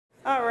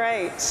All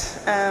right.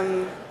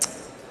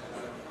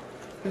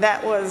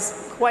 That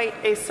was quite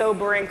a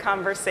sobering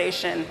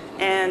conversation.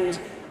 And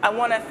I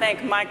want to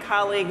thank my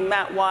colleague,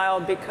 Matt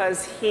Weil,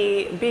 because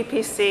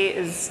BPC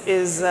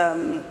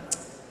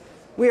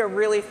we are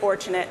really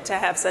fortunate to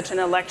have such an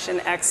election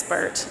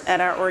expert at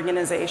our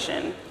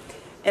organization.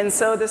 And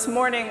so this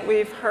morning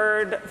we've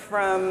heard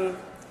some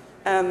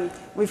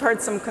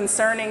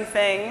concerning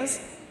things,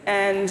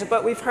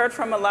 but we've heard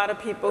from a lot of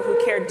people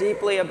who care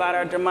deeply about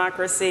our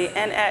democracy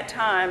and at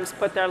times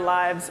put their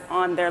lives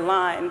on their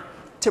line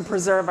to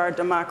preserve our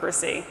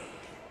democracy.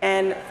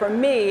 And for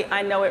me,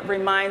 I know it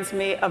reminds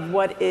me of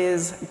what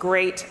is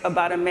great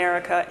about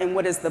America and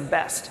what is the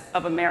best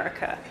of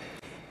America.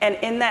 And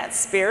in that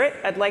spirit,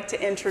 I'd like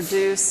to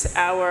introduce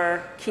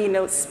our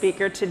keynote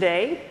speaker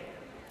today,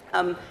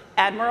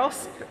 Admiral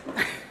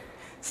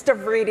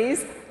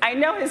Stavridis. I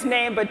know his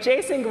name, but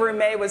Jason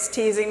Grumet was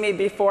teasing me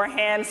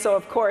beforehand, so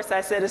of course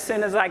I said as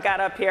soon as I got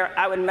up here,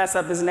 I would mess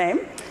up his name.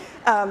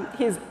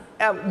 He's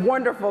a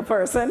wonderful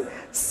person.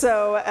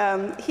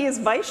 So he is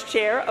Vice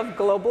Chair of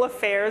Global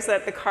Affairs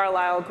at the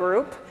Carlyle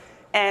Group,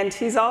 and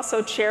he's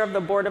also Chair of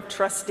the Board of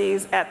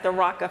Trustees at the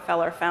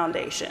Rockefeller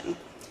Foundation.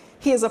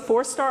 He is a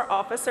 4-star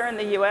officer in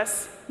the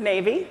US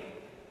Navy,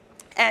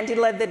 and he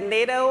led the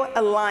NATO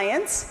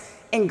alliance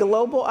in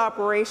global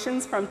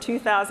operations from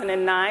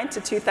 2009 to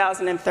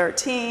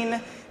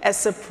 2013 as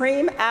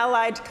Supreme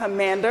Allied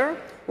Commander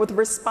with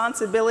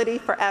responsibility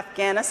for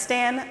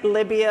Afghanistan,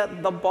 Libya,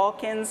 the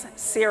Balkans,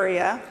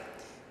 Syria,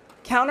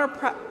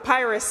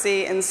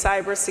 counter-piracy, and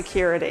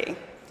cybersecurity.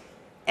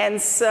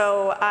 And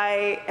so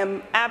I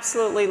am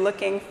absolutely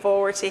looking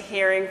forward to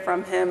hearing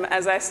from him,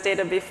 as I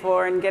stated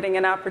before, and getting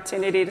an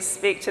opportunity to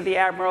speak to the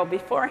Admiral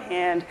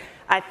beforehand.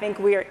 I think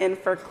we are in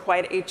for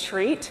quite a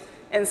treat.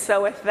 And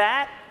so with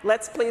that,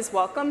 let's please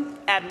welcome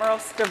Admiral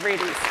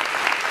Stavridis.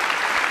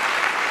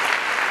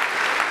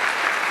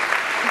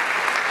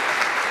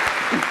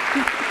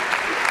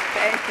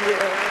 Thank you.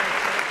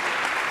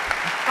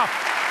 Oh,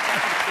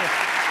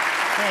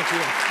 thank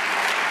you.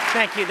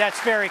 Thank you. That's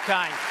very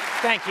kind.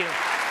 Thank you.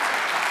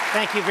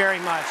 Thank you very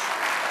much.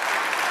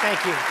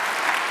 Thank you.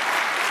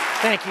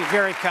 Thank you.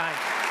 Very kind.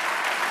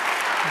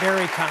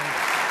 Very kind.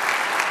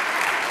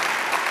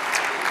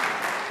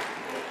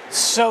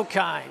 So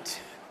kind.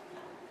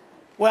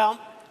 Well,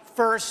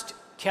 first,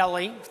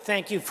 Kelly,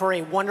 thank you for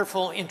a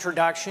wonderful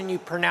introduction. You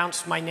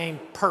pronounced my name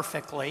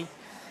perfectly.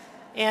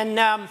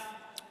 And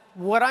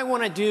what I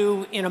want to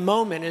do in a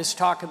moment is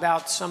talk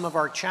about some of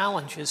our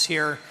challenges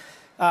here.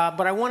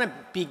 But I want to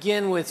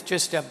begin with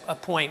just a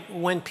point.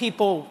 When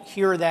people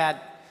hear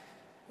that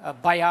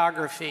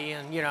biography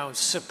and, you know,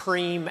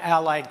 Supreme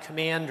Allied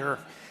Commander,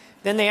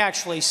 then they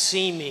actually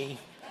see me.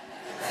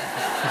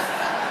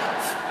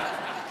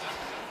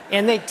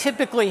 And they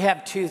typically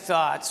have two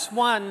thoughts.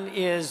 One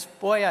is,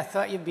 boy, I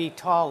thought you'd be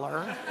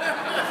taller.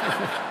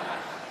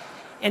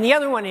 And the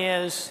other one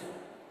is,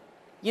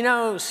 you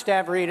know,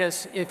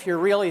 Stavridis, if you're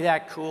really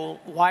that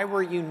cool, why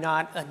were you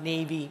not a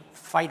Navy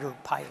fighter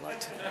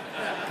pilot?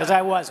 Because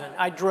I wasn't.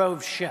 I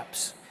drove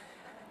ships.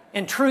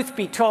 And truth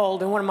be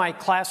told, and one of my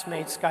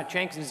classmates, Scott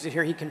Jenkins, is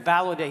here, he can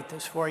validate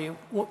this for you.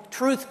 Well,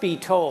 truth be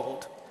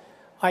told,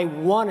 I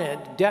wanted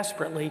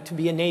desperately to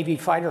be a Navy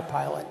fighter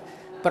pilot,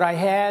 but I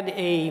had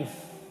a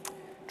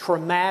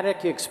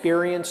traumatic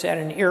experience at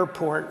an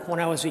airport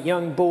when I was a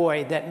young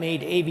boy that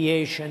made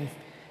aviation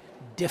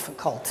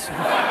difficult.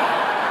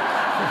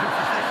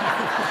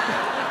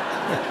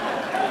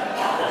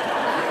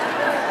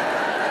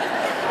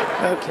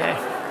 Okay,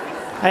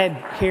 I had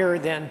hair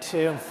then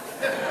too.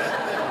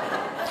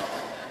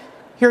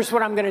 Here's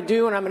what I'm going to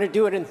do, and I'm going to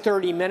do it in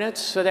 30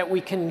 minutes so that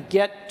we can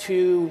get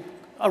to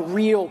a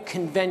real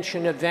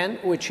convention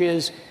event, which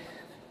is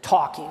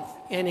talking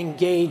and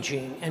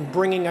engaging and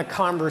bringing a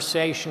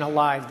conversation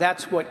alive.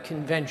 That's what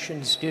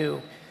conventions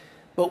do.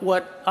 But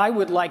what I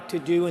would like to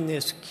do in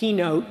this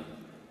keynote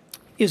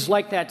is,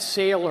 like that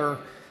sailor,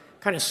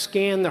 kind of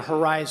scan the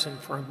horizon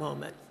for a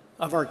moment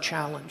of our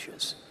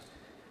challenges.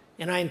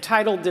 And I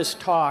entitled this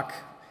talk,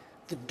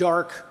 The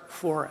Dark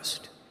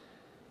Forest.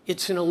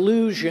 It's an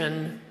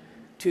allusion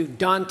to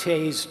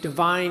Dante's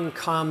Divine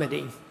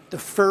Comedy. The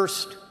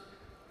first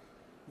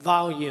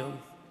volume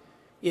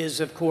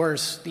is, of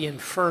course, the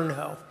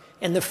Inferno.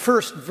 And the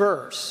first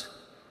verse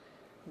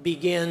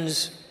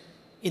begins,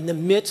 in the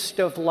midst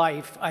of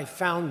life, I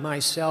found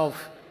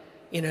myself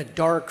in a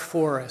dark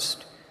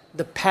forest.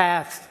 The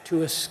path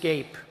to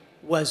escape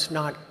was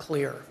not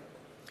clear.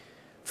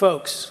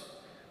 Folks,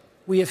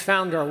 we have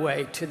found our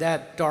way to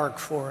that dark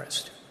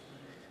forest.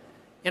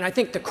 And I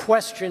think the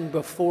question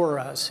before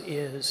us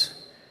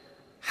is,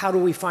 how do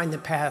we find the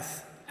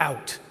path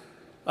out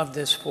of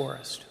this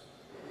forest?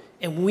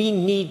 And we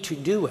need to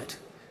do it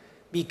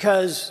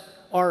because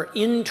our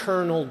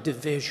internal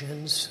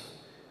divisions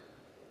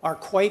are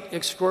quite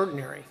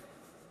extraordinary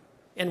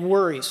and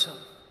worrisome.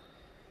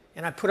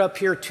 And I put up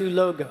here two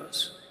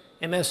logos,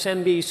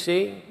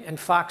 MSNBC and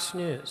Fox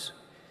News.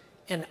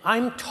 And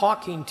I'm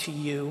talking to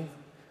you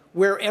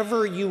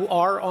wherever you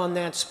are on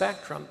that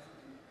spectrum.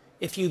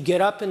 If you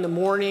get up in the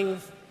morning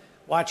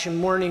watching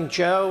Morning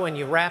Joe and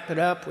you wrap it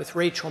up with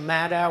Rachel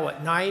Maddow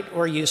at night,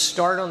 or you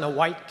start on the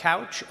white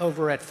couch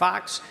over at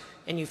Fox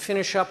and you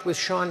finish up with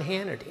Sean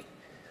Hannity.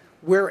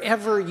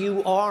 Wherever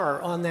you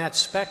are on that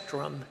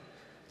spectrum,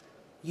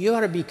 you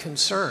ought to be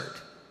concerned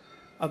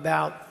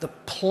about the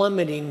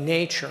plummeting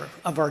nature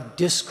of our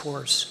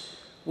discourse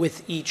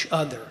with each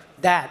other.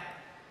 That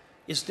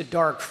is the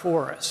dark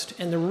forest.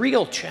 And the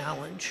real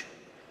challenge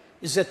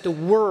is that the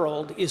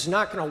world is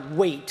not going to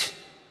wait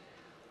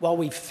while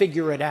we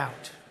figure it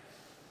out.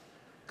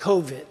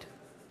 COVID,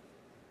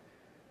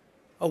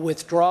 a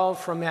withdrawal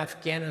from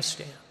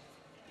Afghanistan,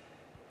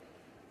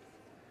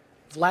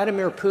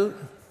 Vladimir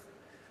Putin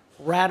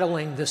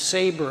rattling the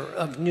saber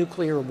of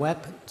nuclear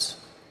weapons.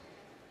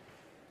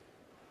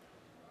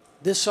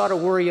 This ought to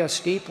worry us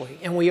deeply,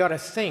 and we ought to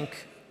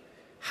think,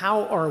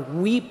 how are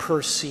we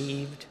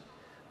perceived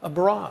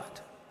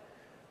abroad?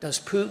 Does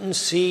Putin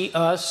see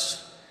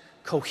us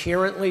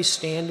coherently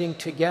standing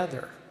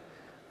together?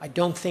 I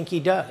don't think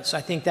he does.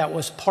 I think that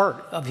was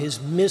part of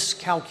his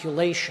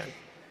miscalculation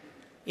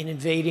in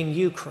invading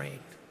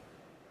Ukraine.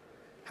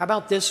 How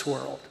about this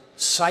world?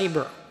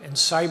 Cyber and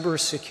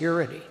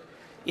cybersecurity.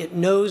 It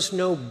knows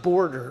no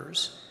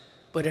borders,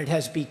 but it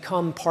has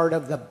become part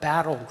of the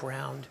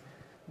battleground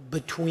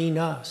between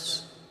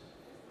us.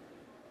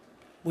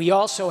 We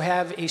also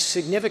have a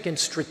significant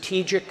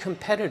strategic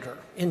competitor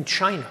in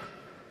China.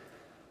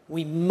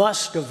 We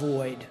must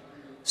avoid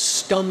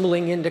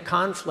stumbling into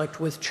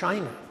conflict with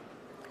China.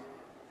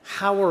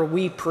 How are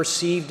we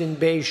perceived in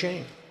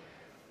Beijing?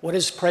 What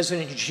does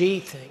President Xi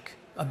think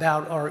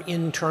about our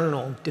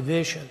internal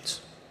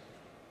divisions?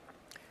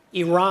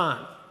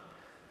 Iran,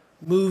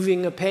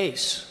 moving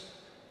apace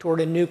toward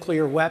a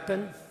nuclear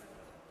weapon,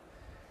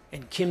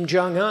 and Kim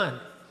Jong-un,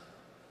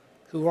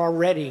 who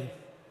already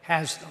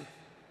has them.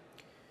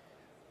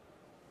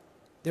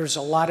 There's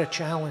a lot of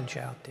challenge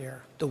out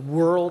there. The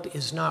world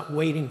is not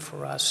waiting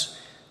for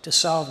us to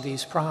solve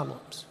these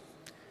problems.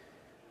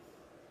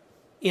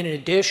 In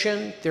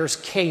addition, there's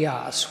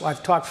chaos.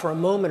 I've talked for a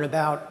moment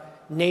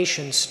about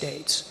nation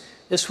states.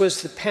 This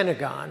was the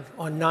Pentagon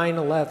on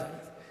 9/11.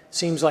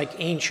 Seems like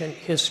ancient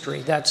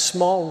history. That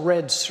small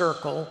red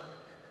circle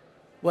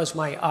was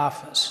my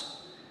office.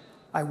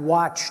 I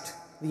watched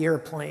the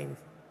airplane,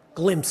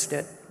 glimpsed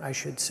it, I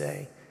should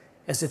say,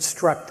 as it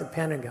struck the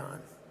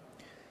Pentagon.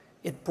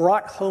 It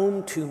brought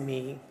home to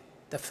me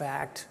the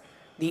fact,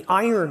 the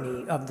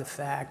irony of the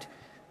fact,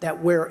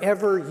 that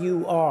wherever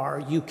you are,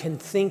 you can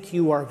think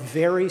you are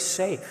very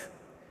safe.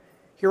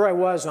 Here I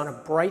was on a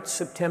bright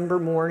September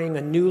morning,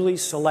 a newly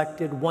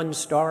selected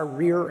one-star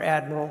Rear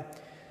Admiral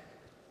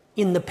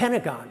in the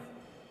Pentagon.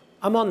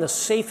 I'm on the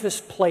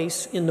safest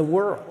place in the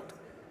world.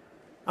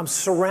 I'm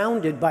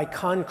surrounded by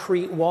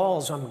concrete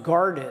walls. I'm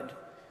guarded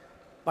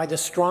by the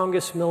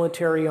strongest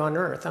military on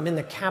earth. I'm in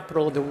the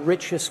capital of the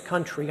richest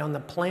country on the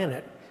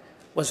planet.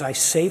 Was I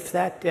safe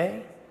that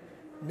day?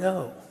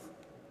 No.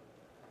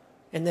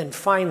 And then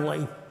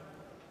finally,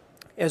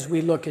 as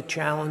we look at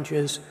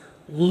challenges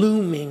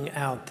looming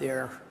out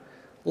there,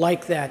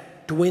 like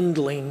that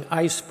dwindling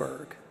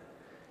iceberg,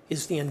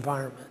 is the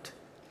environment.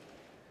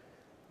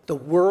 The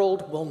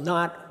world will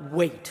not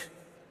wait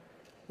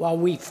while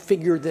we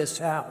figure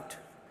this out.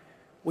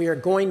 We are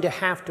going to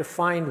have to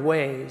find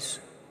ways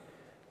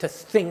to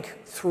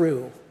think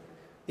through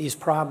these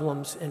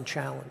problems and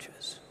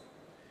challenges.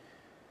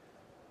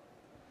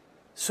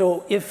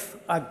 So if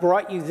I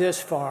brought you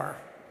this far,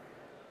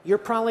 you're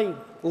probably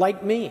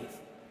like me.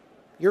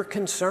 You're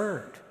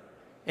concerned,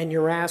 and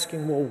you're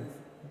asking, well,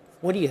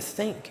 what do you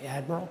think,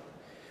 Admiral?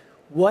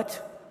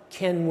 What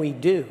can we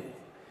do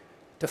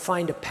to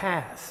find a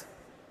path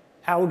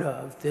out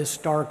of this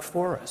dark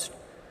forest?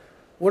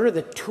 What are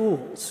the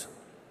tools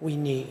we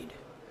need?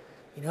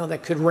 You know,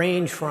 that could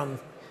range from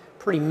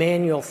pretty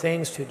manual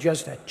things to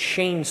just a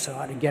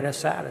chainsaw to get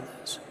us out of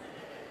this.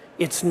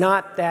 It's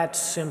not that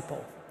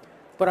simple.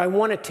 But I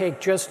want to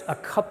take just a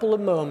couple of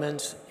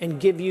moments and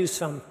give you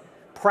some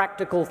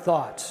practical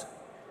thoughts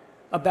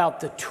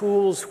about the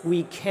tools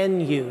we can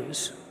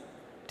use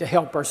to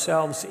help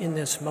ourselves in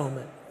this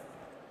moment.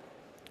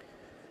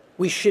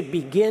 We should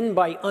begin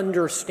by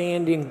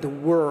understanding the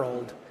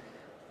world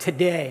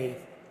today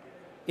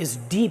is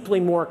deeply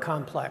more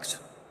complex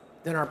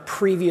than our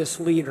previous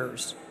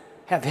leaders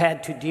have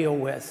had to deal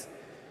with.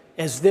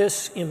 As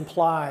this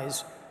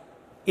implies,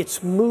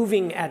 it's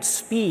moving at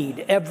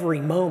speed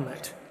every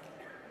moment.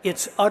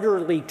 It's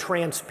utterly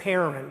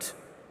transparent,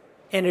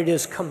 and it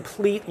is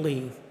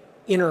completely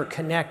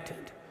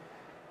interconnected.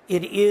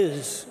 It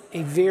is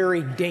a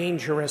very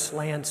dangerous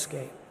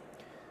landscape.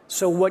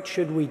 So what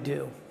should we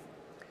do?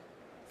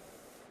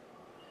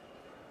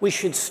 We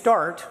should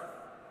start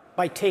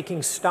by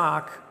taking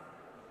stock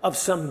of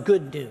some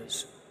good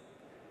news.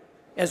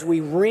 As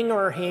we wring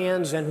our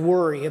hands and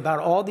worry about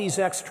all these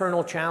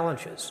external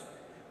challenges,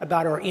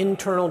 about our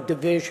internal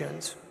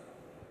divisions,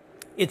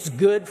 it's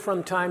good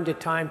from time to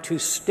time to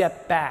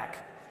step back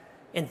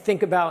and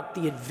think about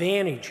the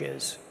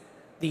advantages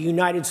the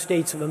United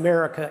States of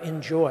America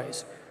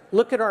enjoys.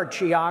 Look at our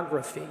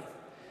geography.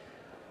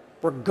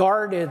 We're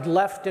guarded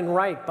left and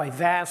right by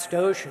vast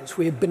oceans.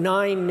 We have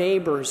benign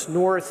neighbors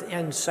north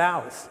and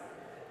south.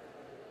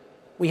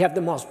 We have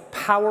the most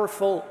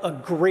powerful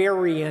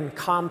agrarian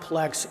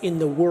complex in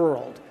the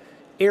world.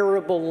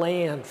 Arable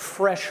land,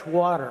 fresh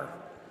water.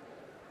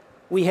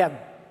 We have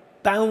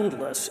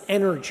boundless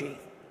energy,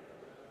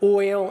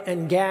 oil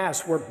and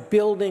gas. We're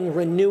building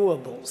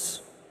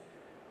renewables.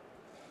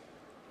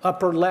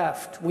 Upper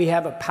left, we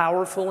have a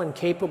powerful and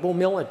capable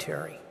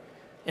military.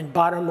 And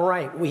bottom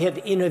right, we have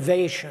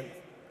innovation.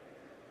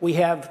 We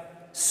have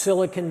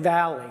Silicon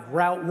Valley,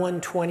 Route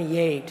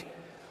 128.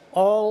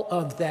 All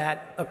of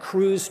that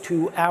accrues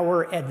to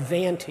our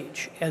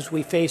advantage as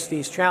we face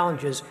these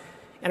challenges.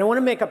 And I want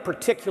to make a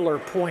particular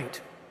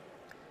point.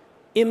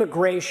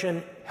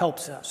 Immigration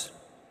helps us.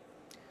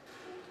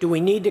 Do we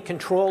need to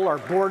control our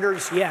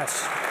borders?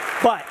 Yes.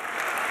 But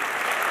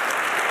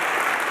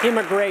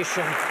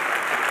immigration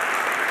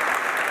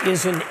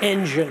is an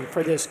engine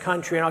for this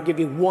country. And I'll give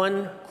you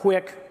one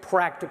quick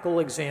practical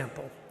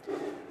example.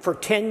 For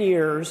 10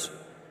 years,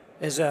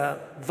 as a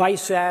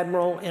vice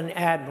admiral and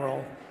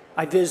admiral,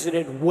 I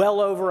visited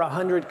well over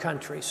 100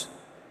 countries.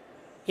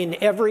 In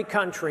every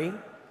country,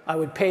 I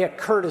would pay a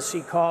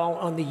courtesy call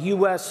on the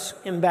US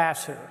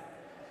ambassador,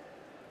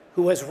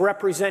 who was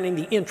representing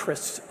the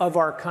interests of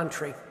our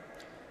country.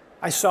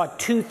 I saw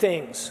two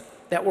things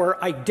that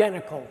were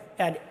identical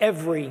at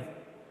every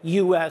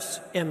US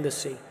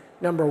embassy.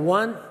 Number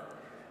one,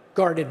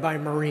 guarded by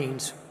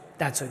Marines.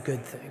 That's a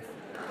good thing.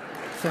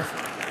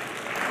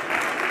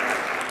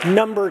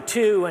 Number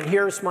two, and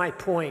here's my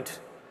point,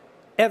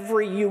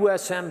 every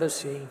US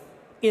embassy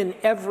in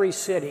every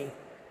city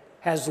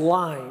has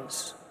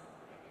lines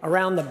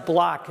around the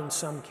block in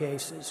some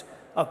cases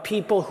of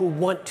people who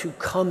want to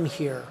come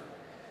here.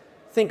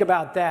 Think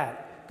about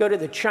that. Go to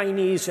the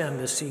Chinese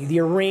embassy, the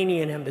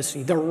Iranian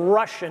embassy, the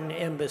Russian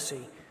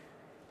embassy.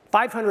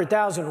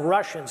 500,000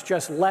 Russians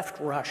just left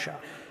Russia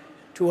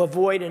to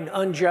avoid an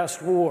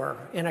unjust war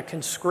and a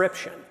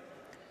conscription.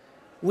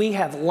 We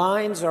have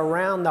lines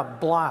around the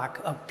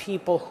block of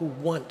people who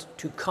want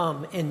to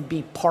come and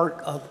be part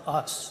of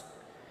us.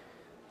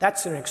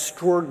 That's an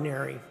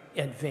extraordinary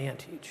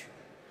advantage.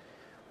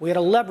 We ought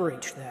to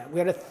leverage that.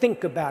 We ought to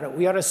think about it.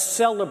 We ought to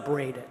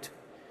celebrate it.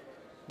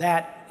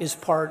 That is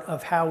part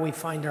of how we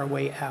find our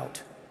way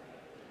out.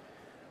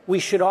 We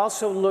should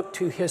also look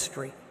to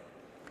history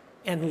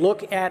and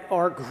look at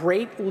our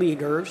great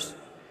leaders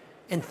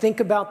and think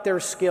about their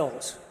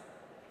skills.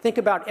 Think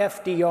about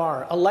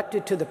FDR,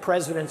 elected to the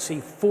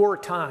presidency 4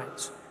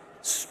 times,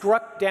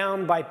 struck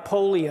down by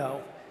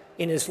polio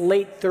in his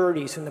late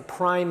 30s in the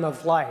prime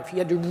of life. He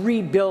had to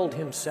rebuild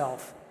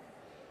himself.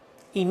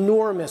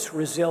 Enormous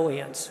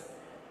resilience,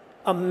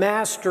 a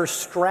master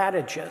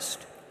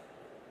strategist.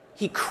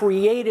 He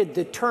created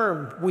the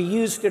term, we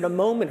used it a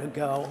moment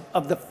ago,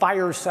 of the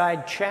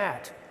fireside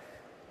chat.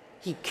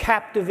 He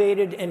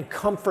captivated and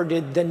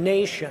comforted the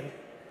nation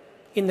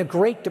in the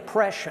Great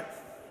Depression,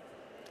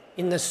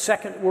 in the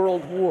Second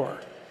World War,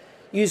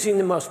 using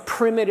the most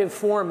primitive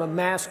form of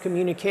mass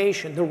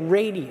communication, the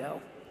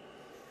radio.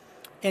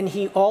 And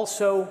he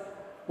also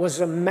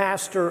was a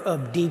master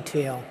of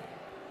detail.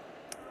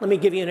 Let me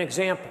give you an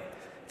example.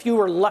 If you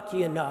were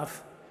lucky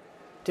enough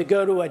to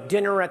go to a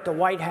dinner at the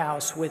White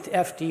House with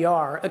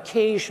FDR,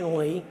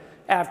 occasionally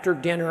after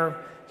dinner,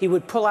 he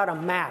would pull out a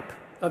map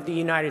of the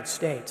United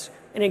States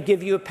and he'd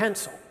give you a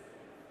pencil.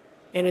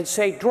 And it'd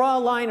say, draw a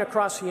line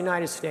across the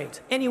United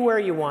States, anywhere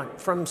you want,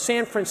 from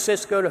San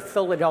Francisco to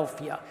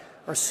Philadelphia,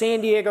 or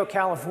San Diego,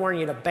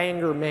 California to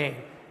Bangor, Maine.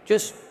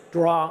 Just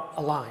draw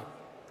a line.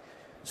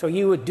 So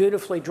you would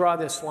dutifully draw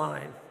this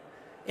line,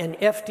 and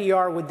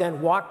FDR would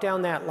then walk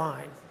down that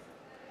line,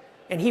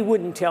 and he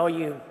wouldn't tell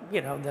you,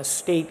 the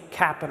state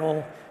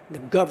capital, the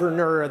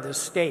governor of the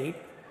state.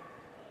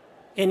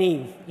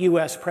 Any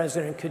US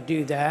president could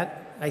do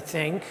that, I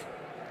think.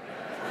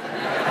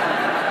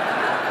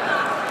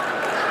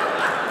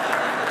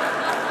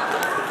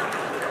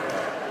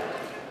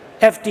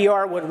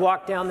 FDR would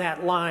walk down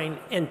that line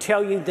and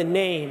tell you the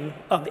name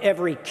of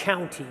every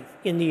county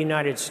in the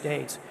United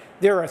States.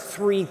 There are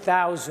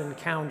 3,000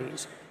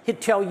 counties. He'd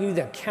tell you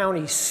the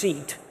county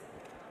seat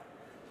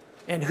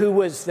and who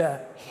was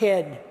the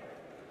head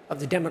of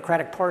the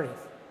Democratic Party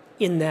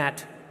in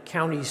that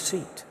county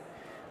seat.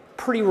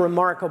 Pretty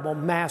remarkable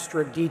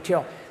master of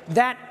detail.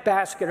 That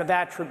basket of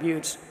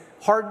attributes,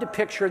 hard to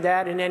picture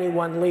that in any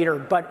one leader,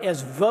 but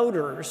as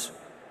voters,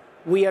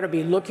 we ought to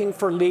be looking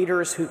for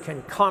leaders who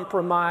can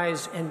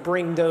compromise and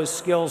bring those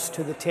skills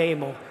to the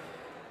table.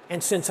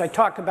 And since I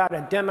talk about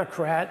a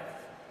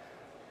Democrat,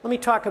 let me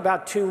talk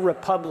about 2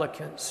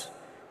 Republicans.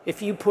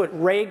 If you put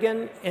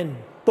Reagan and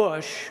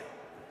Bush,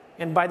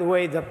 and by the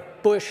way, the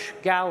Bush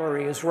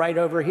Gallery is right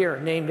over here,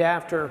 named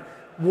after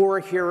war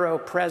hero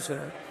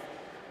President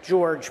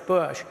George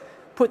Bush,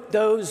 put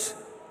those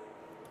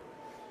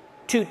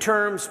 2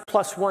 terms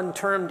plus 1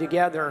 term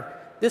together,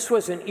 this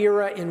was an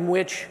era in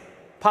which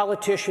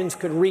politicians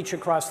could reach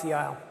across the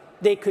aisle.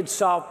 They could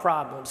solve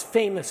problems.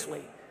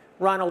 Famously,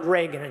 Ronald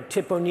Reagan and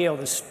Tip O'Neill,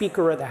 the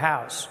Speaker of the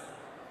House.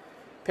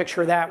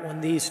 Picture that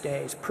one these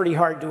days. Pretty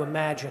hard to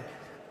imagine.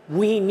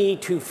 We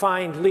need to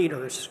find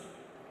leaders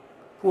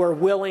who are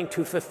willing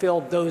to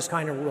fulfill those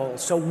kind of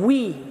roles. So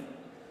we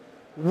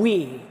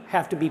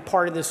have to be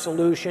part of the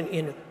solution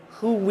in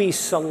who we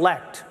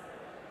select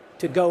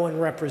to go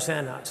and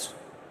represent us.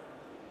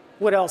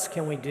 What else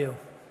can we do?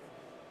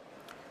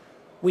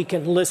 We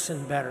can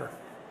listen better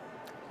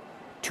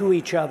to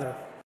each other.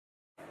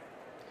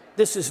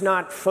 This is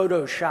not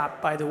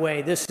Photoshop, by the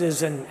way. This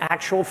is an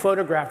actual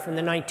photograph from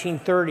the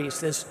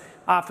 1930s. This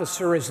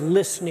officer is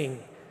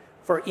listening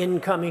for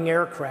incoming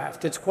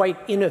aircraft. It's quite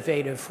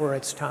innovative for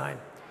its time.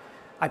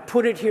 I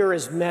put it here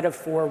as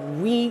metaphor.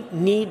 We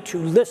need to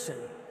listen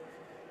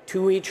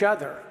to each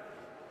other.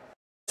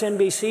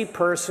 NBC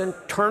person,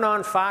 turn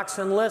on Fox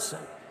and listen,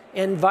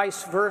 and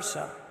vice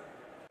versa.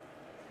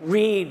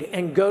 Read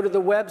and go to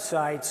the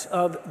websites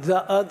of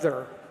the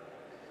other.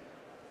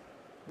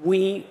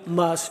 We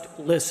must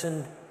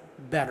listen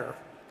better.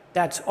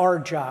 That's our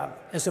job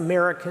as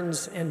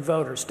Americans and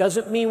voters.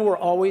 Doesn't mean we're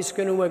always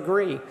going to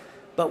agree,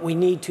 but we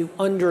need to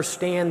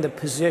understand the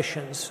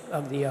positions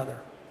of the other.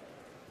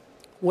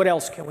 What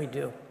else can we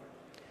do?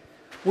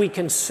 We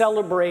can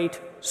celebrate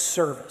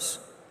service.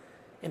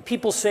 And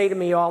people say to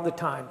me all the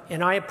time,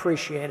 and I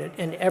appreciate it,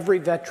 and every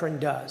veteran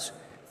does,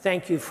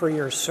 thank you for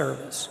your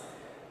service.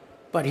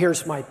 But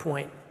here's my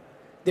point.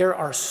 There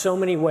are so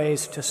many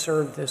ways to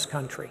serve this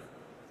country.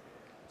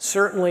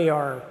 Certainly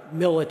our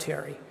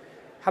military.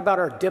 How about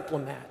our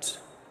diplomats,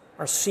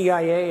 our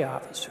CIA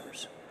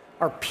officers,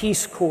 our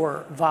Peace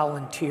Corps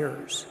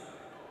volunteers,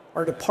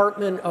 our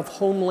Department of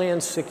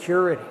Homeland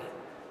Security,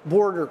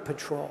 Border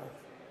Patrol?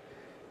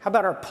 How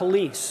about our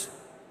police,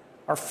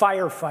 our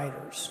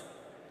firefighters,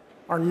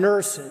 our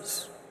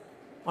nurses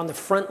on the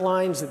front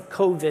lines of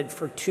COVID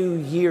for 2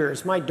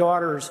 years? My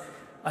daughter's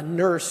a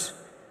nurse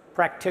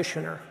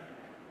practitioner.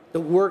 The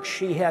work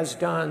she has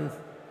done,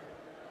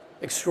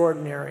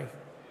 extraordinary.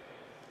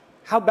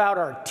 How about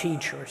our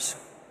teachers?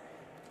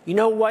 You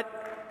know what?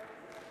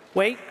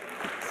 Wait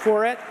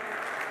for it.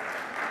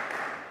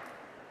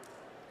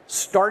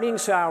 Starting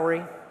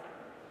salary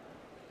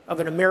of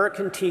an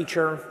American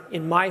teacher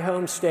in my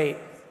home state,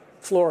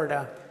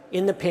 Florida,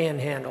 in the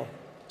Panhandle,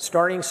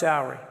 starting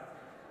salary,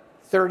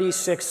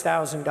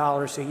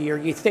 $36,000 a year.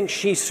 You think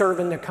she's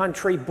serving the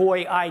country?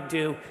 Boy, I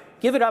do.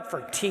 Give it up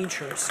for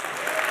teachers.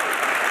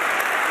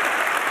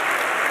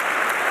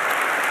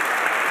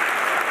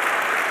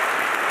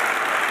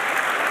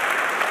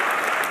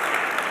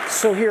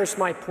 So here's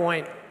my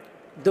point.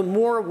 The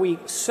more we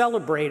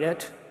celebrate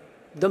it,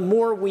 the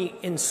more we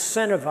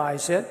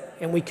incentivize it,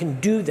 and we can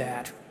do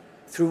that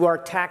through our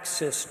tax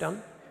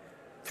system,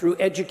 through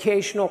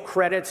educational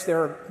credits. There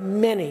are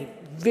many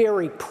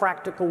very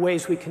practical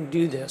ways we can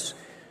do this.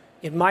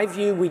 In my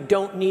view, we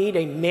don't need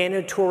a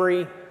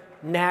mandatory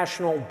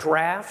national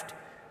draft,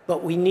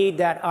 but we need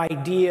that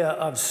idea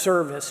of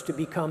service to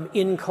become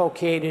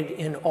inculcated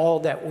in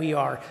all that we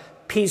are.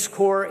 Peace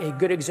Corps, a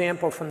good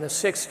example from the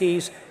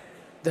 60s,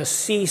 the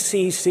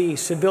CCC,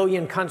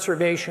 Civilian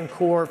Conservation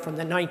Corps from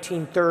the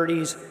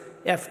 1930s,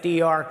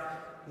 FDR.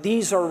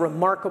 These are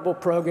remarkable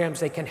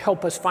programs. They can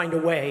help us find a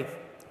way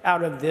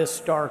out of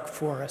this dark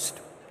forest.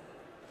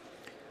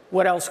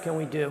 What else can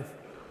we do?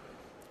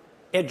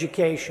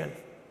 Education.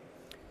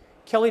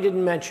 Kelly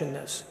didn't mention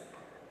this.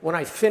 When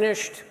I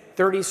finished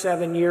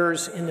 37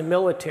 years in the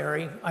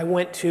military, I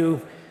went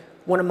to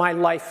one of my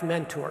life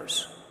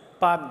mentors,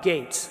 Bob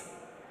Gates,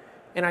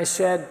 and I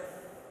said,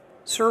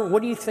 "Sir,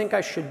 what do you think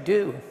I should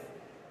do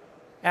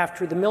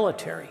after the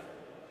military?"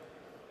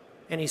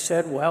 And he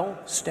said, "Well,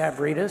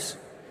 Stavridis,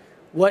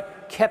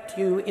 what kept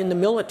you in the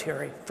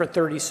military for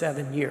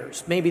 37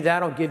 years? Maybe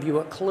that'll give you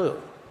a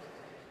clue."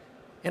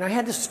 And I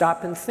had to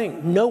stop and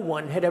think. No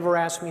one had ever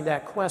asked me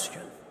that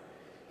question.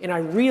 And I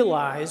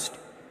realized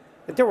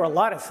that there were a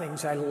lot of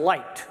things I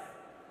liked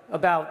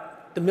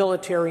about the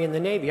military and the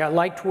Navy. I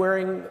liked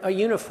wearing a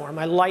uniform.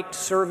 I liked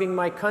serving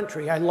my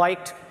country. I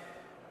liked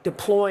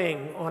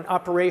deploying on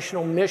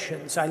operational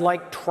missions. I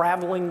liked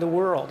traveling the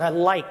world. I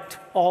liked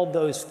all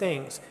those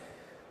things.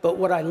 But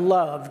what I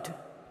loved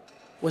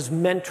was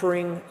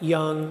mentoring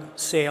young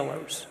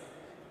sailors,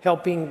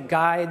 helping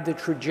guide the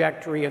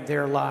trajectory of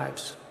their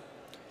lives.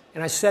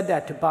 And I said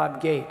that to Bob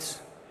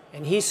Gates,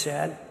 and he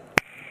said,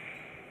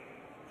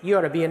 "You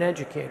ought to be an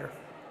educator."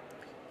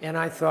 And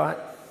I thought,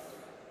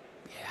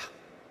 yeah.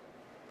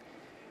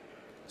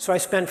 So I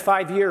spent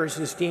 5 years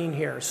as dean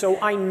here. So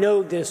I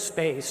know this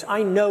space.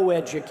 I know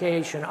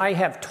education. I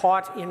have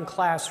taught in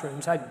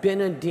classrooms. I've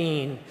been a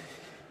dean.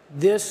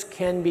 This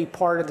can be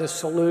part of the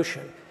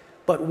solution.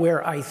 But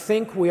where I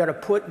think we ought to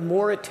put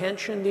more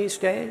attention these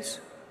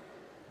days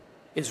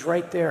is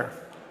right there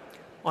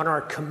on our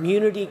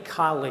community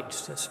college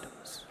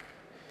systems.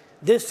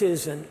 This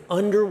is an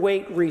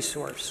underweight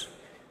resource.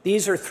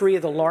 These are 3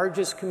 of the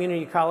largest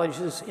community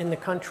colleges in the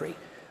country.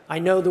 I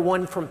know the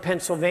one from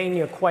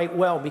Pennsylvania quite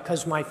well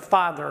because my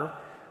father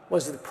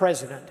was the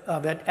president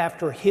of it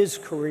after his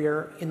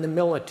career in the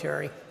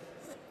military.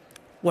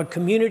 What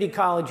community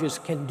colleges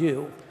can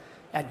do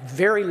at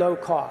very low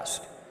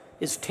cost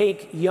is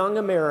take young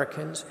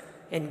Americans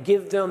and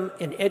give them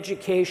an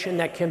education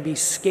that can be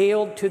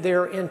scaled to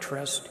their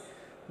interest,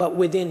 but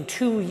within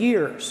 2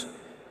 years,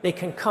 they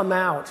can come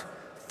out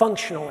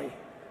functionally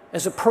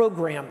as a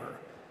programmer,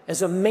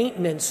 as a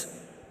maintenance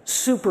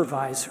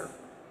supervisor,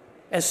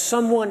 as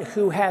someone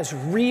who has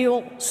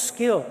real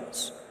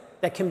skills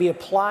that can be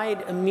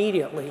applied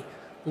immediately,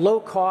 low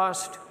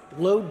cost,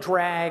 low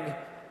drag.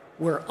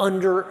 We're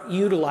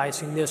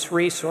underutilizing this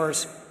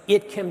resource.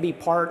 It can be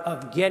part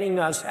of getting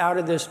us out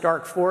of this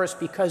dark forest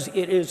because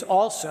it is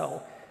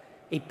also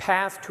a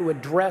path to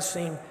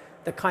addressing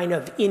the kind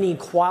of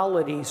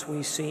inequalities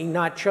we see,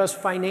 not just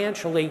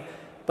financially,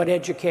 but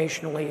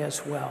educationally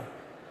as well.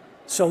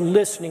 So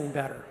listening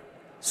better,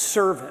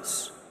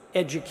 service,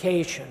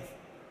 education.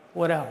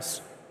 What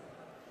else?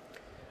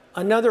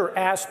 Another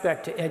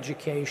aspect to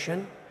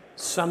education,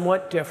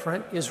 somewhat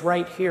different, is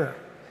right here.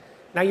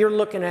 Now you're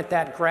looking at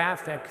that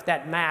graphic,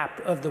 that map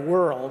of the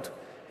world,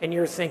 and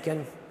you're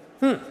thinking,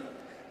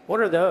 what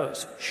are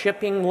those?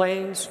 Shipping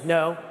lanes?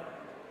 No.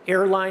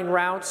 Airline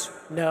routes?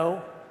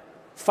 No.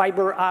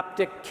 Fiber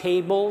optic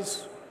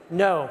cables?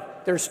 No.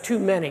 There's too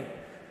many.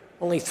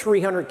 Only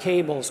 300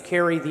 cables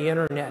carry the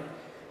internet.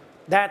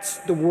 That's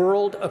the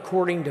world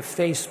according to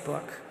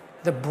Facebook.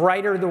 The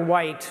brighter the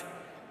white,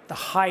 the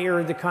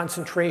higher the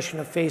concentration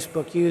of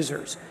Facebook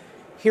users.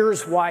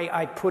 Here's why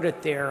I put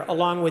it there,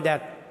 along with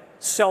that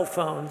cell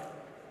phone,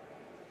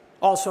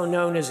 also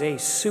known as a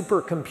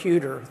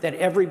supercomputer that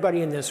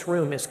everybody in this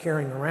room is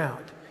carrying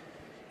around.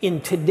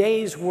 In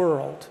today's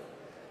world,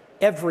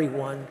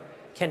 everyone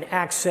can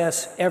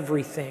access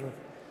everything,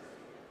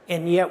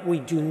 and yet we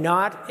do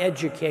not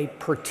educate,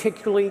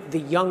 particularly the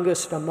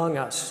youngest among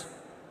us,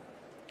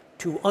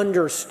 to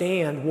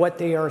understand what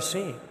they are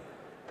seeing.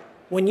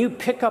 When you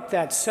pick up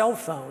that cell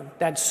phone,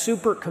 that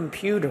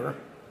supercomputer,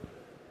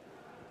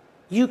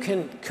 you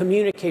can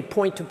communicate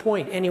point to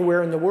point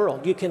anywhere in the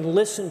world. You can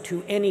listen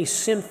to any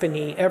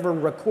symphony ever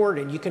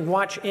recorded. You can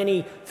watch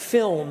any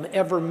film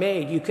ever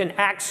made. You can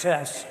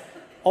access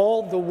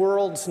all the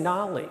world's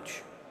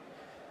knowledge.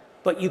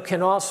 But you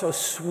can also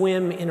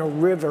swim in a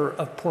river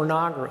of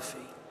pornography.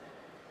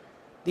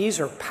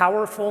 These are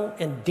powerful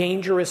and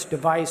dangerous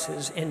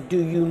devices, and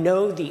do you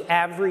know the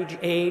average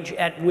age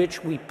at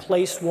which we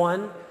place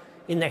one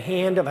in the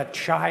hand of a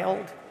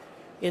child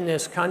in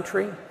this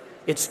country?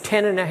 It's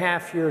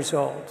 10.5 years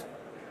old.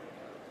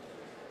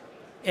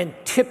 And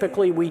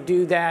typically we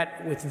do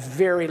that with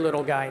very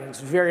little guidance,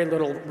 very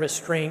little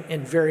restraint,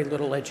 and very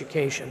little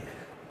education.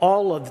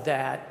 All of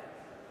that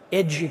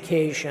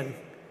education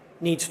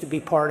needs to be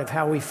part of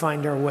how we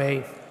find our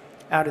way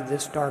out of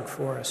this dark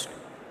forest.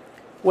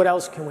 What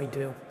else can we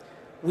do?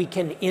 We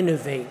can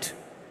innovate.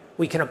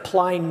 We can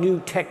apply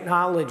new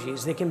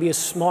technologies. They can be as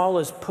small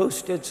as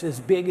Post-its, as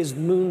big as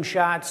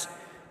moonshots,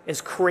 as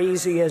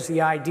crazy as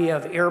the idea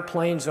of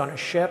airplanes on a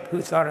ship.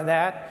 Who thought of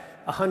that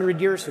 100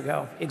 years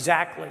ago?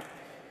 Exactly.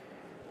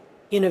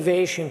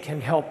 Innovation can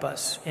help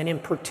us, and in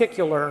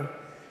particular,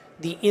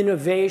 the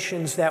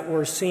innovations that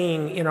we're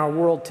seeing in our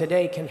world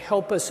today can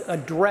help us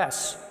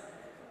address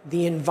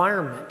the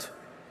environment.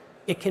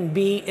 It can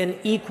be an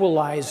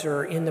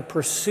equalizer in the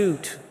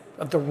pursuit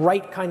of the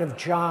right kind of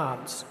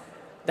jobs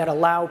that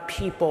allow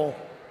people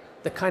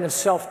the kind of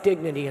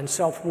self-dignity and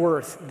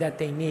self-worth that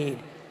they need.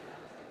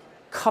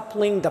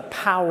 Coupling the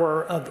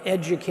power of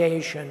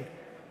education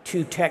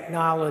to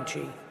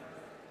technology,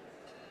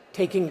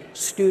 taking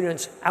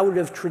students out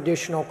of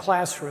traditional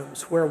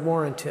classrooms where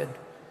warranted,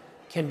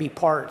 can be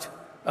part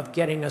of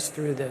getting us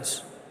through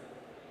this.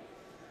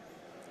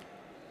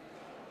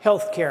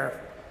 Healthcare.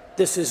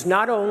 This is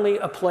not only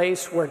a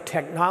place where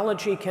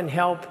technology can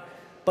help,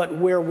 but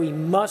where we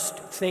must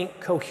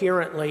think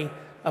coherently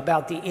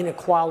about the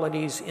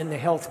inequalities in the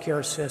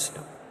healthcare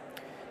system.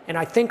 And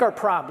I think our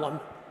problem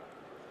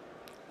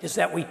is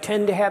that we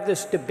tend to have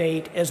this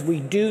debate, as we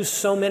do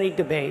so many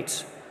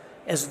debates,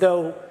 as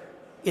though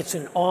it's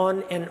an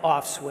on and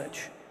off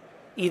switch.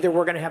 Either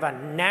we're going to have a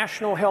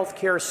national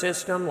healthcare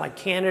system like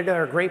Canada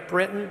or Great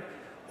Britain,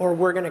 or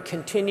we're going to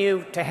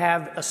continue to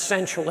have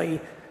essentially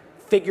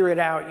figure it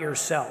out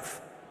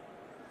yourself.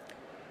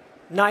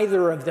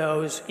 Neither of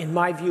those, in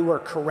my view, are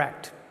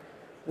correct.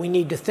 We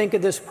need to think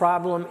of this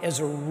problem as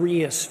a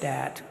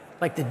rheostat,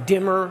 like the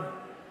dimmer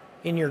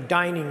in your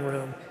dining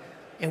room.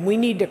 And we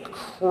need to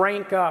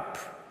crank up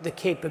the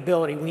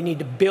capability. We need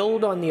to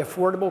build on the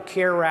Affordable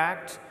Care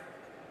Act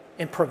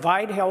and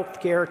provide health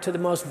care to the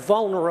most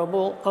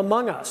vulnerable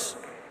among us.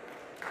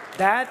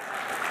 That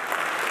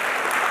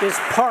is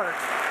part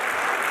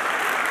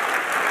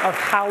of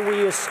how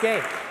we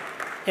escape.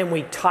 And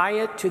we tie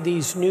it to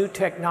these new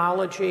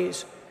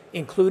technologies,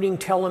 including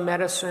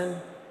telemedicine.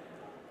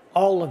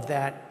 All of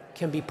that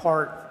can be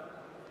part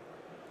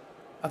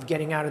of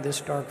getting out of this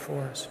dark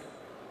forest.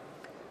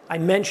 I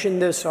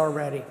mentioned this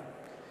already.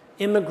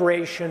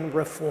 Immigration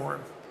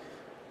reform.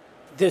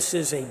 This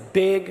is a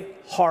big,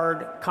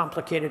 hard,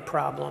 complicated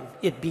problem.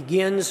 It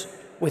begins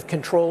with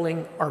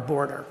controlling our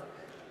border.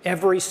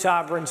 Every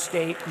sovereign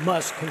state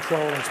must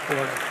control its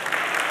border.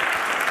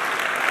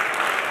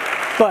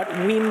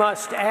 But we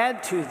must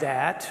add to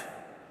that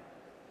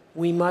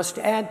we must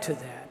add to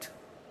that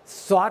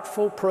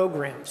thoughtful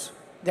programs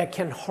that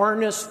can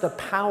harness the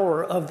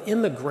power of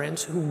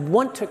immigrants who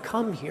want to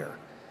come here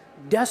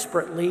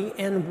desperately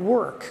and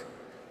work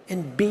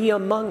and be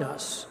among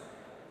us.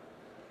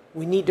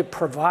 We need to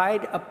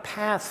provide a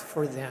path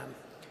for them.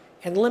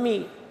 And let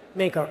me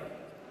make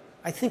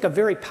I think, a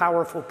very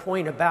powerful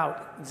point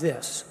about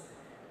this.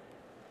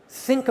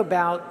 Think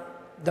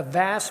about the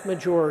vast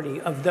majority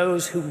of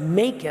those who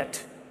make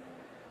it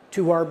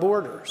to our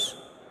borders.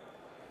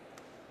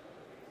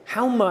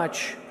 How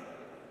much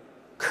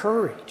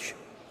courage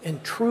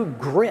and true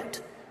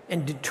grit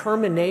and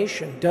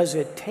determination does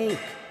it take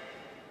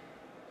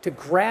to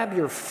grab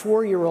your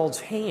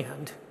 4-year-old's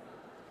hand,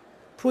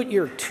 put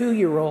your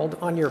 2-year-old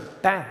on your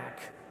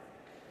back,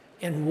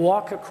 and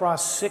walk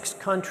across 6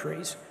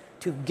 countries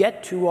to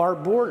get to our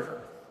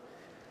border?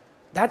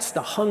 That's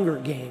the Hunger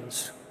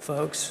Games,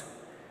 folks.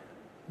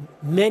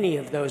 Many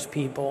of those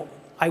people,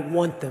 I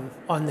want them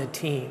on the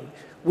team.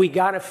 We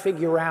got to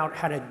figure out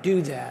how to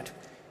do that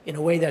in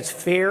a way that's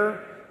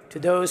fair to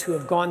those who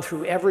have gone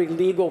through every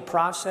legal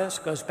process,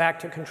 goes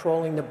back to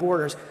controlling the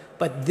borders.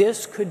 But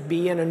this could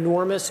be an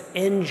enormous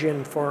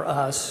engine for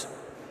us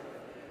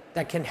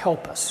that can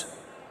help us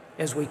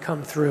as we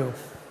come through.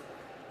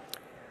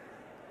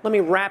 Let me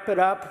wrap it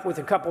up with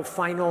a couple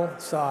final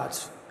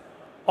thoughts.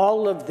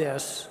 All of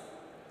this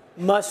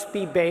must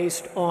be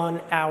based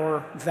on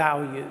our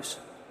values.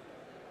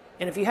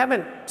 And if you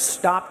haven't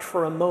stopped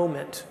for a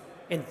moment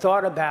and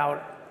thought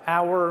about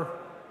our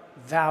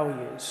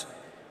values,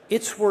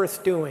 it's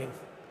worth doing,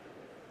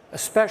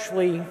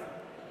 especially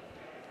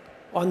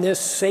on this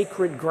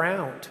sacred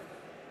ground,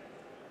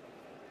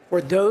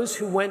 where those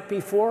who went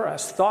before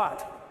us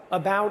thought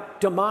about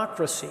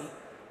democracy,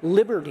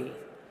 liberty,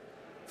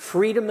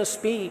 freedom of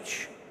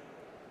speech,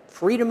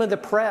 freedom of the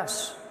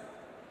press,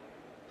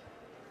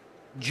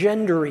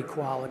 gender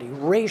equality,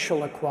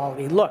 racial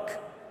equality. Look,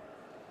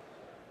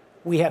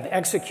 we have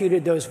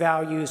executed those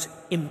values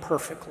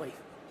imperfectly,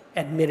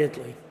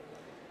 admittedly,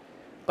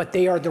 but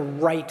they are the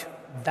right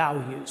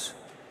values.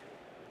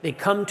 They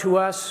come to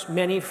us,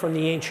 many from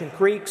the ancient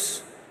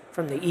Greeks,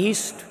 from the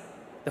East,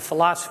 the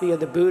philosophy of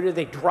the Buddha.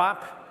 They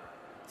drop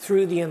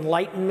through the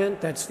Enlightenment.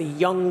 That's the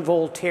young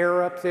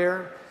Voltaire up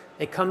there.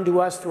 They come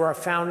to us through our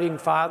founding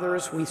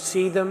fathers. We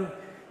see them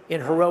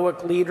in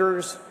heroic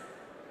leaders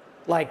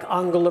like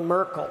Angela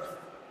Merkel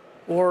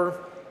or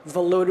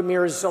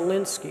Volodymyr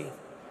Zelensky.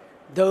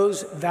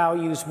 Those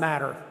values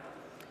matter.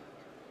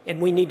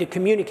 And we need to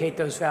communicate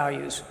those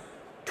values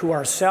to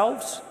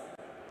ourselves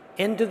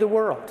and to the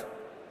world.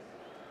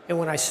 And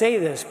when I say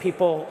this,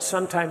 people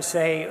sometimes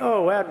say,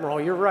 oh,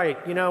 Admiral, you're right.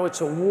 You know, it's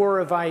a war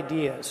of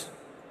ideas.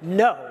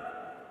 No.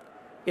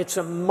 It's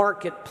a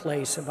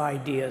marketplace of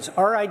ideas.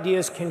 Our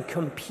ideas can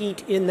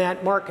compete in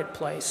that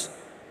marketplace,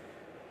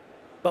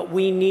 but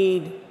we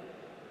need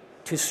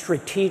to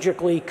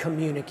strategically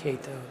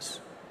communicate those.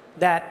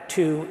 That,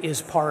 too,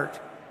 is part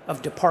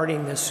of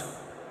departing this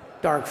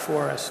dark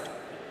forest.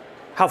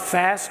 How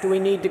fast do we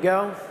need to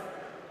go?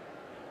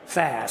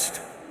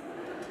 Fast.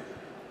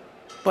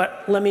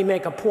 But let me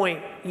make a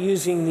point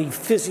using the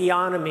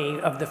physiognomy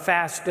of the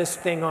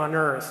fastest thing on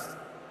Earth.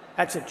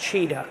 That's a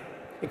cheetah.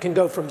 It can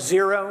go from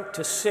 0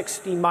 to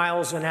 60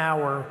 miles an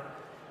hour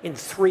in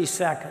 3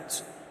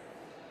 seconds.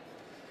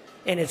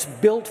 And it's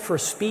built for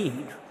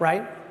speed,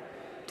 right?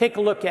 Take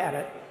a look at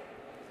it.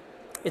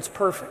 It's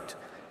perfect.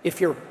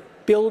 If you're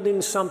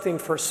building something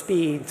for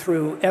speed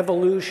through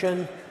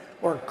evolution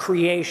or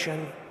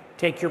creation,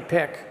 take your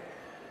pick,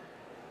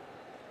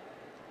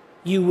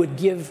 you would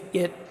give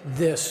it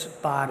this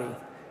body.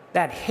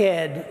 That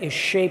head is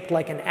shaped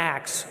like an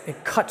axe.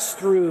 It cuts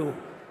through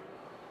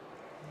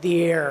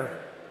the air.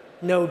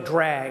 No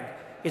drag.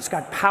 It's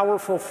got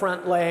powerful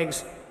front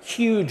legs,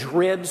 huge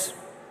ribs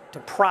to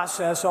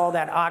process all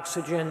that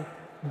oxygen,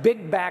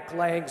 big back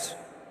legs.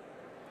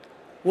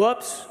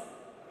 Whoops.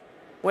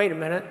 Wait a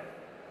minute.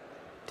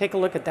 Take a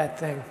look at that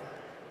thing.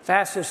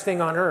 Fastest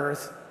thing on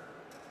Earth.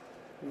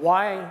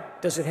 Why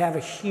does it have a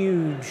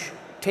huge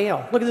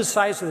tail? Look at the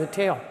size of the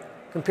tail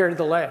compared to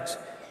the legs.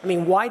 I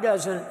mean, why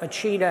doesn't a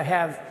cheetah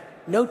have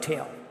no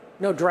tail,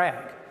 no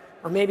drag?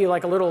 Or maybe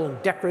like a little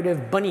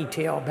decorative bunny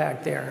tail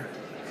back there?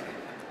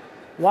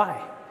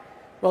 Why?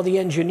 Well, the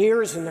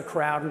engineers in the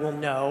crowd will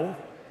know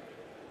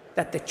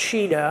that the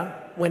cheetah,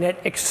 when it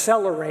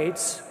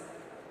accelerates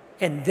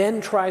and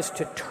then tries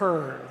to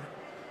turn,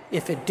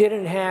 if it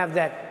didn't have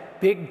that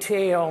big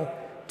tail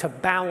to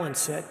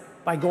balance it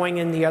by going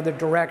in the other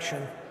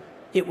direction,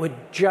 it would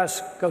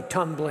just go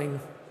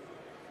tumbling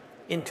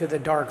into the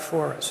dark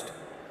forest.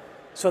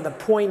 So the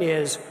point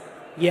is,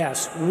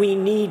 yes, we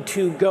need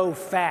to go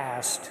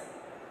fast,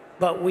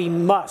 but we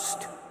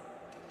must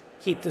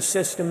keep the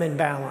system in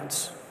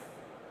balance.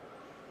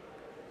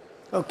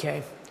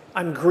 Okay,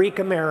 I'm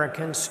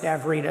Greek-American,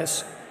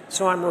 Stavridis,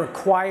 so I'm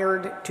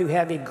required to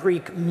have a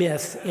Greek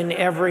myth in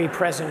every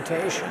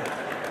presentation.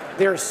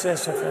 There's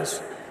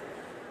Sisyphus.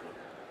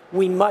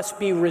 We must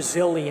be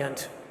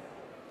resilient.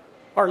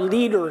 Our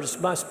leaders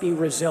must be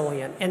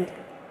resilient. And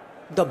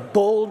the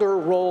boulder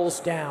rolls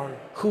down.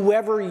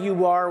 Whoever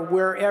you are,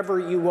 wherever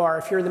you are,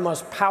 if you're the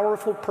most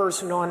powerful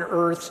person on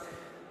earth,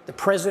 the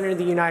President of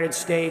the United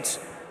States,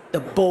 the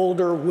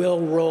boulder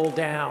will roll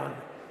down.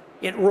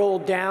 It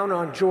rolled down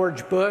on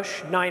George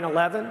Bush,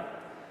 9/11.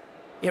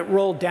 It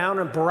rolled down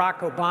on Barack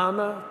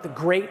Obama, the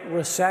Great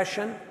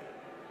Recession.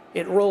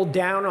 It rolled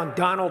down on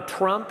Donald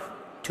Trump,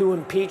 2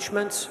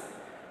 impeachments.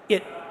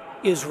 It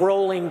is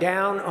rolling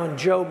down on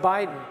Joe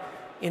Biden.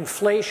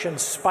 Inflation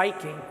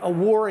spiking, a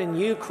war in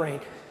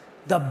Ukraine.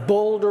 The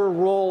boulder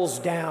rolls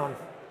down.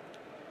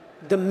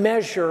 The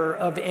measure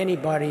of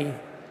anybody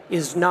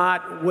is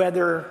not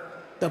whether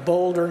the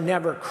boulder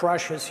never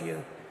crushes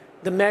you.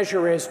 The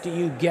measure is, do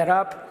you get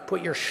up,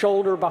 put your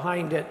shoulder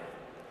behind it,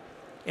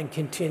 and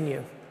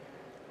continue?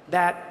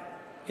 That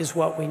is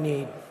what we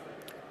need.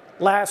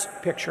 Last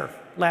picture,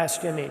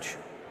 last image.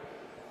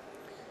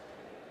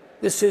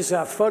 This is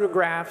a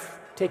photograph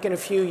taken a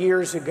few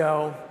years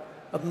ago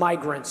of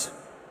migrants.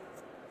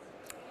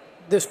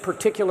 This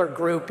particular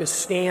group is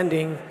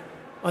standing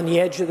on the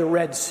edge of the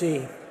Red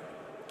Sea,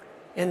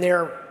 and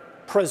they're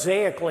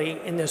prosaically,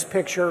 in this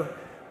picture,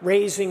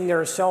 raising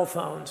their cell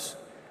phones,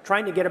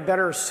 trying to get a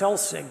better cell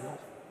signal.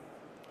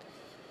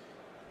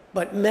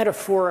 But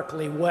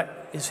metaphorically, what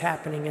is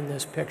happening in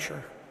this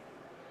picture?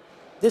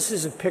 This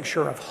is a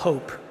picture of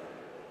hope.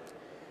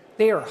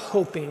 They are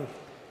hoping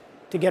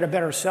to get a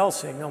better cell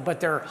signal, but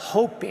they're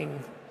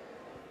hoping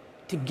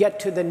to get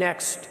to the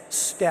next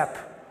step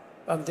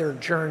of their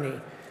journey.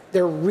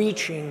 They're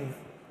reaching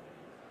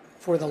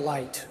for the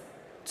light.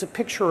 It's a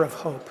picture of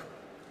hope.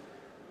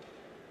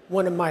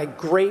 One of my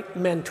great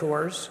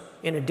mentors,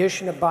 in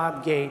addition to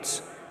Bob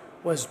Gates,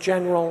 was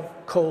General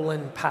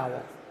Colin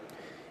Powell.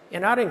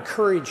 And I'd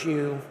encourage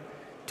you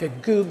to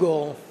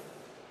Google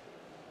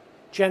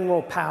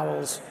General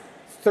Powell's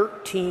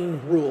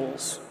 13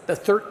 rules, the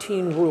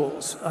 13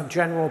 rules of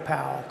General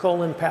Powell,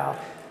 Colin Powell,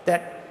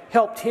 that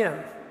helped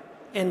him,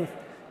 an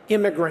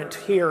immigrant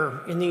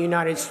here in the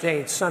United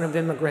States, son of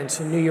immigrants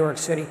in New York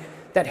City,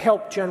 that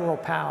helped General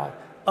Powell.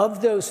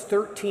 Of those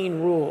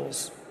 13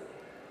 rules,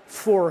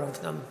 4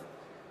 of them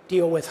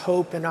deal with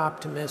hope and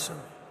optimism.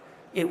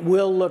 It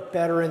will look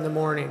better in the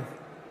morning.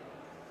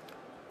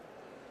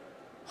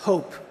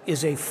 Hope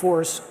is a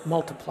force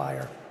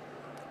multiplier.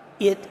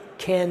 It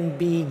can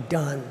be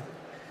done.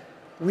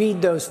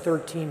 Read those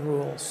 13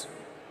 rules.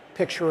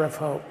 Picture of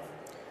hope.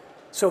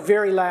 So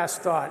very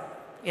last thought,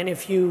 and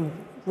if you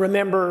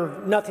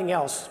remember nothing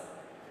else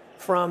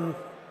from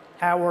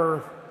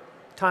our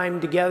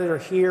time together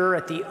here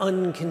at the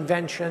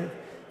Unconvention,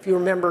 if you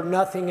remember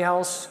nothing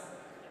else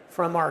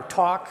from our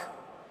talk,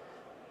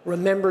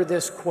 remember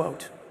this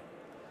quote.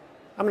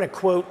 I'm going to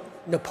quote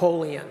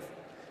Napoleon.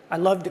 I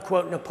love to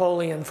quote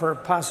Napoleon for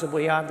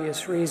possibly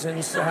obvious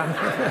reasons.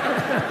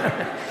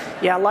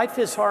 Yeah, life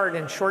is hard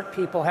and short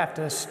people have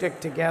to stick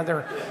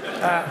together.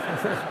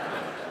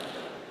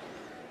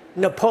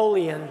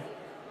 Napoleon,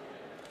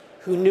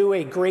 who knew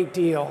a great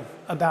deal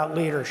about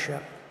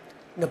leadership,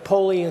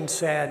 Napoleon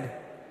said,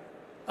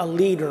 "A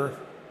leader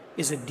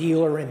is a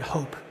dealer in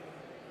hope."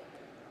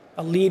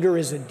 A leader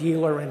is a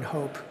dealer in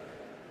hope.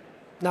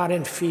 Not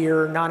in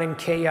fear, not in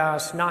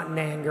chaos, not in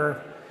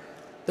anger.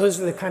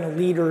 Those are the kind of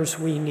leaders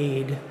we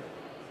need.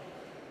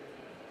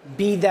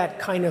 Be that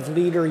kind of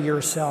leader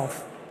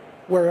yourself,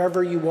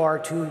 wherever you are,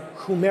 to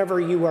whomever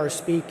you are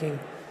speaking.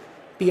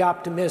 Be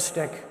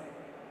optimistic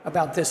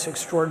about this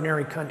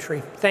extraordinary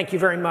country. Thank you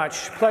very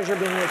much. Pleasure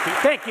being with you.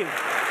 Thank you.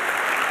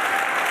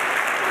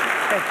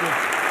 Thank you.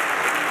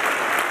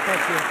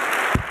 Thank you.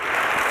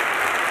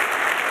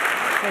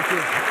 Thank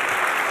you.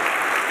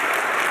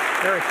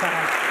 Very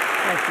kind.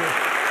 Thank you.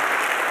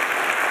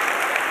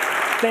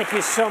 Thank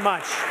you so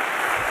much.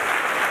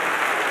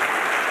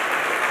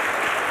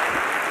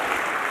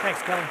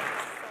 Thanks, Kelly.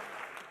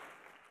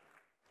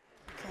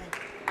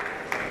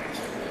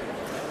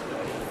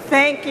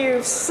 Thank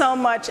you so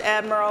much,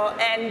 Admiral.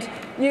 And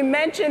you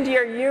mentioned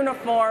your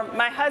uniform.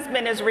 My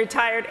husband is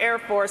retired Air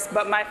Force,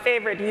 but my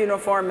favorite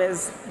uniform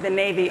is the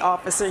Navy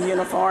officer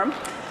uniform.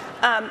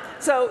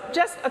 So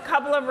just a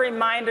couple of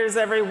reminders,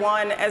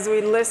 everyone, as we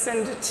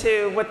listened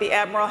to what the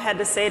Admiral had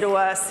to say to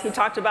us. He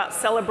talked about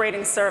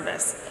celebrating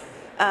service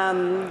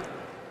and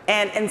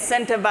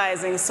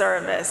incentivizing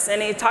service.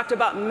 And he talked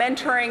about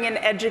mentoring and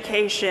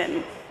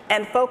education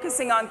and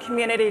focusing on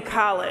community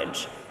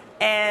college.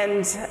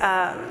 And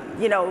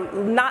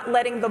not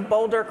letting the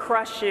boulder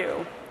crush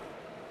you.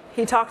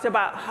 He talked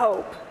about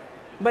hope,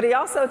 but he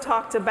also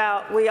talked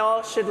about we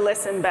all should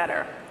listen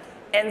better.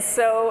 And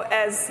so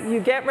as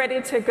you get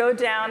ready to go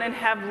down and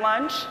have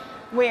lunch,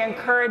 we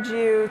encourage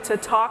you to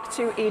talk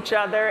to each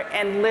other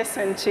and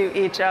listen to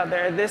each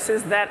other. This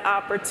is that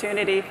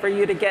opportunity for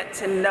you to get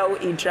to know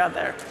each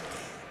other.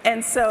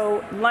 And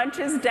so lunch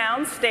is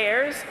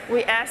downstairs.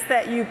 We ask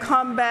that you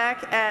come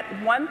back at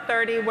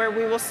 1:30 where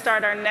we will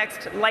start our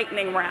next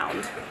lightning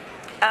round.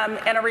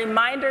 And a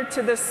reminder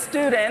to the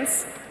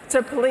students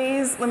to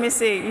please, let me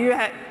see,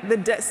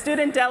 the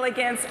student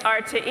delegates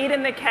are to eat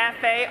in the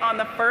cafe on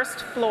the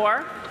first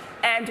floor.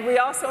 And we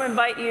also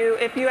invite you,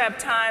 if you have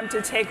time,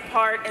 to take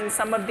part in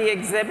some of the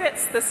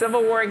exhibits, the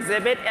Civil War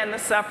exhibit and the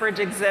suffrage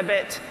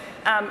exhibit.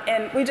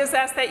 And we just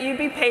ask that you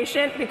be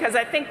patient because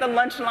I think the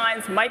lunch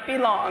lines might be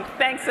long.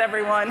 Thanks,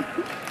 everyone.